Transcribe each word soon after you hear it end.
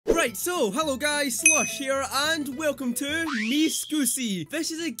Right, so hello guys, Slush here, and welcome to Mi Scusi. This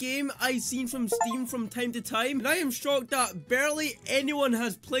is a game I've seen from Steam from time to time, and I am shocked that barely anyone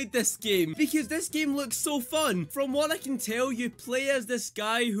has played this game, because this game looks so fun. From what I can tell, you play as this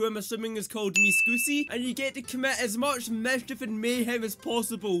guy who I'm assuming is called Mi Scusi, and you get to commit as much mischief and mayhem as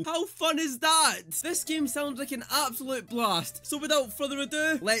possible. How fun is that? This game sounds like an absolute blast. So without further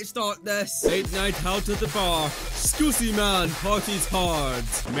ado, let's start this. Late night out at the bar. Scusi man parties hard.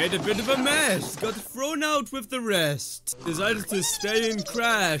 Made a bit of a mess. Got thrown out with the rest. Decided to stay and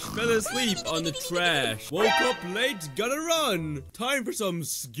crash. Fell asleep on the trash. Woke up late. Gotta run. Time for some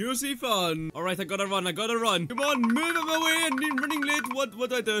Scusi fun. Alright, I gotta run. Come on, move out of my way. I'm running late. What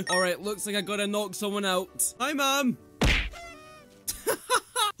do I do? Alright, looks like I gotta knock someone out. Hi, ma'am.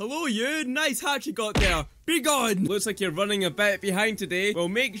 Hello, you. Nice hat you got there. Be gone! Looks like you're running a bit behind today. Well,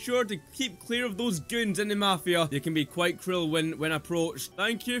 make sure to keep clear of those goons in the mafia. They can be quite cruel when approached.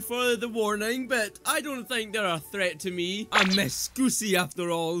 Thank you for the warning, but I don't think they're a threat to me. I'm Miss Scusi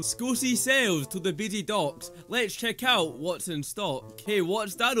after all. Scusi sails to the busy docks. Let's check out what's in stock. Hey,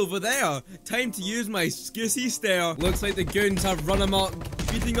 what's that over there? Time to use my Scusi stare. Looks like the goons have run amok,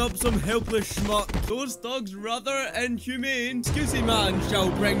 beating up some helpless schmuck. Those thugs rather inhumane. Scusi man shall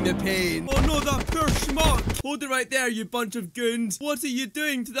bring the pain. Oh no, that poor schmuck! Hold it right there, you bunch of goons. What are you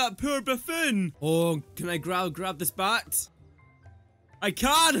doing to that poor buffoon? Oh, can I grab this bat? I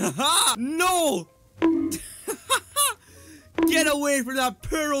can! Haha! No! Get away from that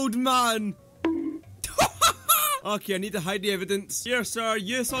poor old man! Okay, I need to hide the evidence. Here, sir,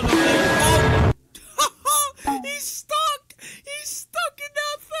 you son of a... Oh! He's stuck! He's stuck in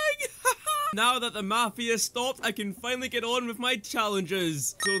that thing! Now that the mafia is stopped, I can finally get on with my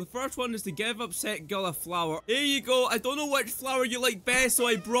challenges. So the first one is to give upset girl a flower. Here you go. I don't know which flower you like best, so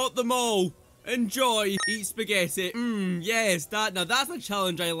I brought them all. Enjoy. Eat spaghetti. Yes, now that's a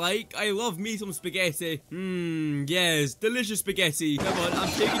challenge I like. I love me some spaghetti. Yes, delicious spaghetti. Come on, I'm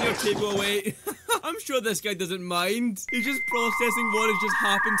taking your table away. I'm sure this guy doesn't mind. He's just processing what has just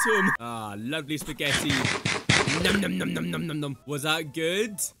happened to him. Ah, lovely spaghetti. Num num num num num num num. Was that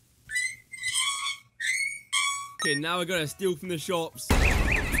good? Okay, now I gotta steal from the shops.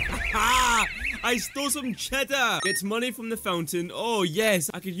 I stole some cheddar. Get money from the fountain. Oh,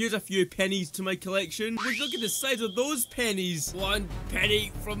 yes. I could use a few pennies to my collection. Would you look at the size of those pennies? 1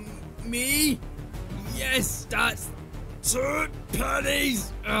 penny from me. Yes, that's 2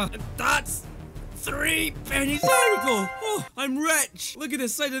 pennies. That's 3 pennies. There we go. Oh, I'm rich. Look at the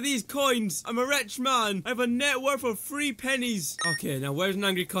size of these coins. I'm a rich man. I have a net worth of 3 pennies. Okay, now where's an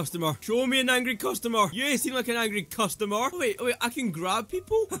angry customer? Show me an angry customer. You seem like an angry customer. Oh, wait, I can grab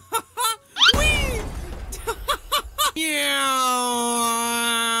people? Whee!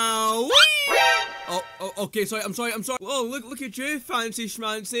 Oh, okay, sorry, I'm sorry. Oh, look at you, fancy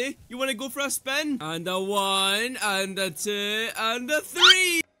schmancy. You want to go for a spin? And a 1, and a 2, and a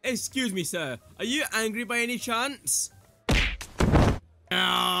 3. Excuse me, sir. Are you angry by any chance?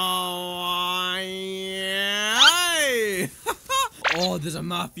 Oh, there's a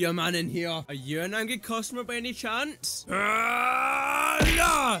mafia man in here. Are you an angry customer by any chance?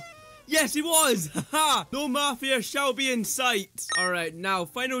 Yes, he was! Haha! No mafia shall be in sight! Alright, now,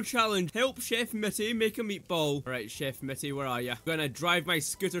 final challenge. Help Chef Mitty make a meatball. Alright, Chef Mitty, where are you? I'm gonna drive my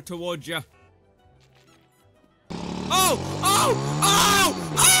scooter towards you. Oh!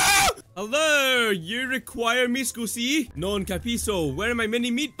 Hello! You require Mi Scusi? Non capiso. Where are my mini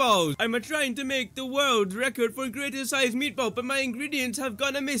meatballs? I'm trying to make the world record for greatest size meatball, but my ingredients have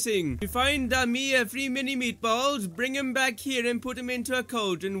gone missing. To find me 3 mini meatballs, bring them back here and put them into a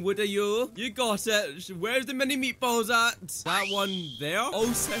cauldron, would you? You got it. Where's the mini meatballs at? That one there? All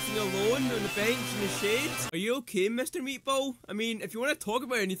sitting alone on the bench in the shade? Are you okay, Mr. Meatball? I mean, if you want to talk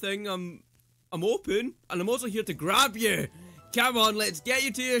about anything, I'm open, and I'm also here to grab you. Come on, let's get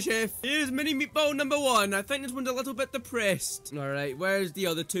you to your chef. Here's mini meatball number 1. I think this one's a little bit depressed. Alright, where's the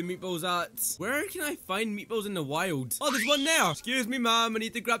other 2 meatballs at? Where can I find meatballs in the wild? Oh, there's one there. Excuse me, ma'am. I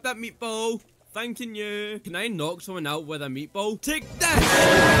need to grab that meatball. Thanking you. Can I knock someone out with a meatball? Take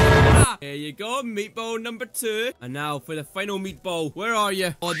that! There you go, meatball number 2. And now for the final meatball. Where are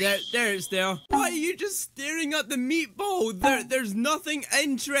you? Oh, there it's there. Why are you just staring at the meatball? There's nothing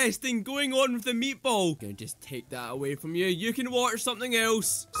interesting going on with the meatball. I'm gonna just take that away from you. You can watch something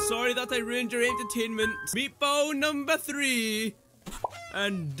else. Sorry that I ruined your entertainment. Meatball number 3.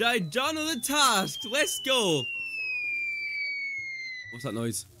 And I done the task. Let's go. What's that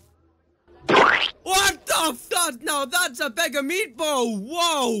noise? What the fuck? No, that's a bigger meatball.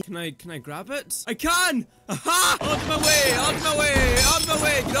 Whoa. Can I grab it? I can. Aha! Out of my way.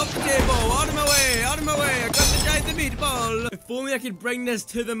 Get off the table. Out of my way. I got the giant get the meatball. If only I could bring this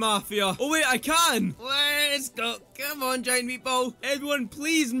to the mafia. Oh wait, I can. Let's go. Come on, giant meatball. Everyone,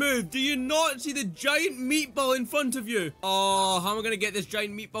 please move. Do you not see the giant meatball in front of you? Oh, how am I gonna get this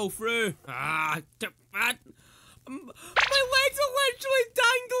giant meatball through? My legs are literally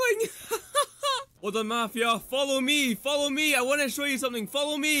dangling. Well, the mafia, follow me. Follow me. I want to show you something.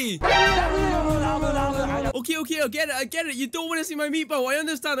 Follow me. Okay, I get it. You don't want to see my meatball. I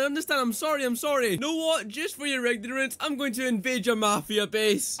understand. I'm sorry. You know what? Just for your ignorance, I'm going to invade your mafia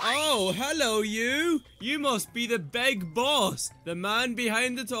base. Oh, hello, you. You must be the big boss, the man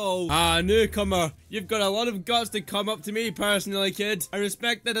behind it all. Ah, newcomer. You've got a lot of guts to come up to me personally, kid. I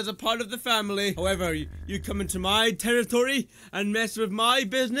respect that as a part of the family. However, you come into my territory and mess with my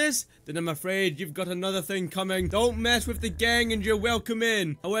business, then I'm afraid you've got another thing coming. Don't mess with the gang and you're welcome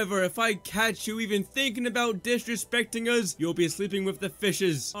in. However, if I catch you even thinking about disrespecting us, you'll be sleeping with the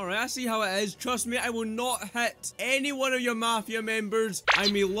fishes. Alright, I see how it is. Trust me, I will not hit any one of your mafia members.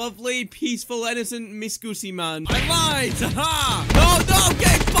 I'm a lovely, peaceful, innocent Mi Scusi man. I lied! Ha! No,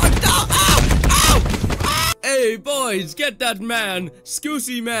 get fucked up! Ow! Hey boys, get that man!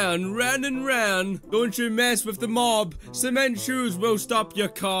 Scusi man, ran and ran. Don't you mess with the mob. Cement shoes will stop your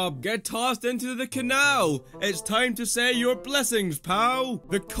cob. Get tossed into the canal. It's time to say your blessings, pal.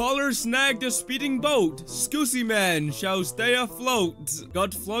 The collar snagged a speeding boat. Scusi man shall stay afloat.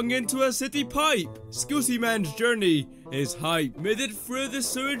 Got flung into a city pipe. Scusi man's journey is hype. Made it through the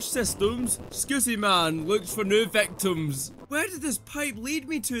sewage systems. Scusi man looks for new victims. Where did this pipe lead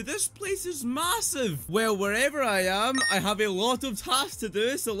me to? This place is massive. Well, wherever I am, I have a lot of tasks to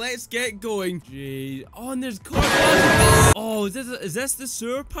do, so let's get going. Jeez. Oh, and there's cars. Oh, is this the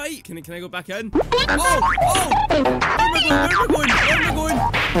sewer pipe? Can I go back in? Oh! Where am I going?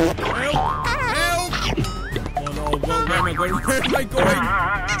 Help! Oh no, where am I going?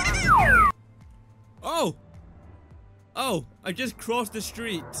 Oh, I just crossed the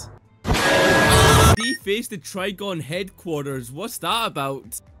street. Deface the Trigon headquarters. What's that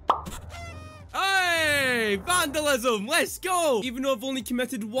about? Hey! Vandalism! Let's go! Even though I've only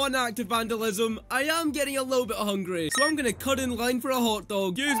committed one act of vandalism, I am getting a little bit hungry. So I'm gonna cut in line for a hot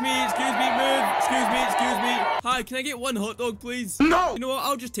dog. Excuse me, move. Excuse me. Hi, can I get one hot dog, please? No! You know what?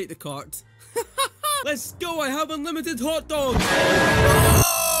 I'll just take the cart. Let's go! I have unlimited hot dogs!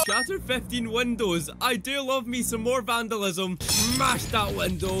 Shatter 15 windows. I do love me some more vandalism. Smash that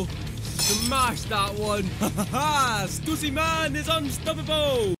window. Smash that one. Ha! Scusi man is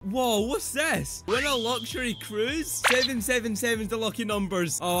unstoppable. Whoa, what's this? We're on a luxury cruise? 777's the lucky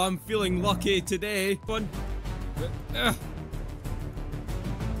numbers. Oh, I'm feeling lucky today. Fun.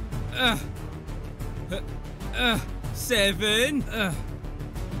 7.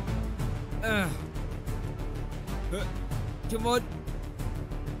 Come on.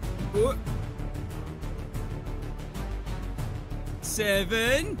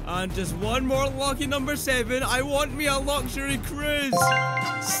 7, and just one more lucky number 7. I want me a luxury cruise.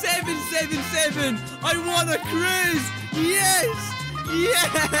 777. I want a cruise. Yes,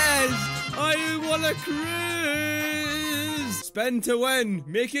 I want a cruise. Spin to win.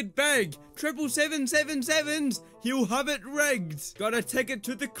 Make it big. 777s. He'll have it rigged. Got a ticket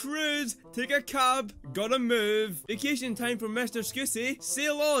to the cruise. Take a cab. Gotta move. Vacation time for Mr. Scusi.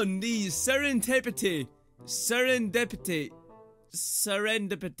 Sail on the Serendipity.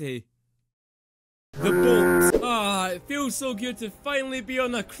 The boat. Ah, it feels so good to finally be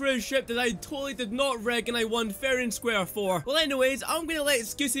on a cruise ship that I totally did not rig and I won fair and square for. Well, anyways, I'm gonna let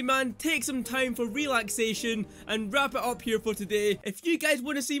Scusi man take some time for relaxation and wrap it up here for today. If you guys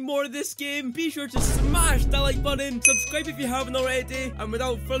want to see more of this game, be sure to smash that like button, subscribe if you haven't already, and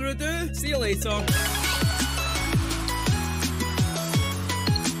without further ado, see you later.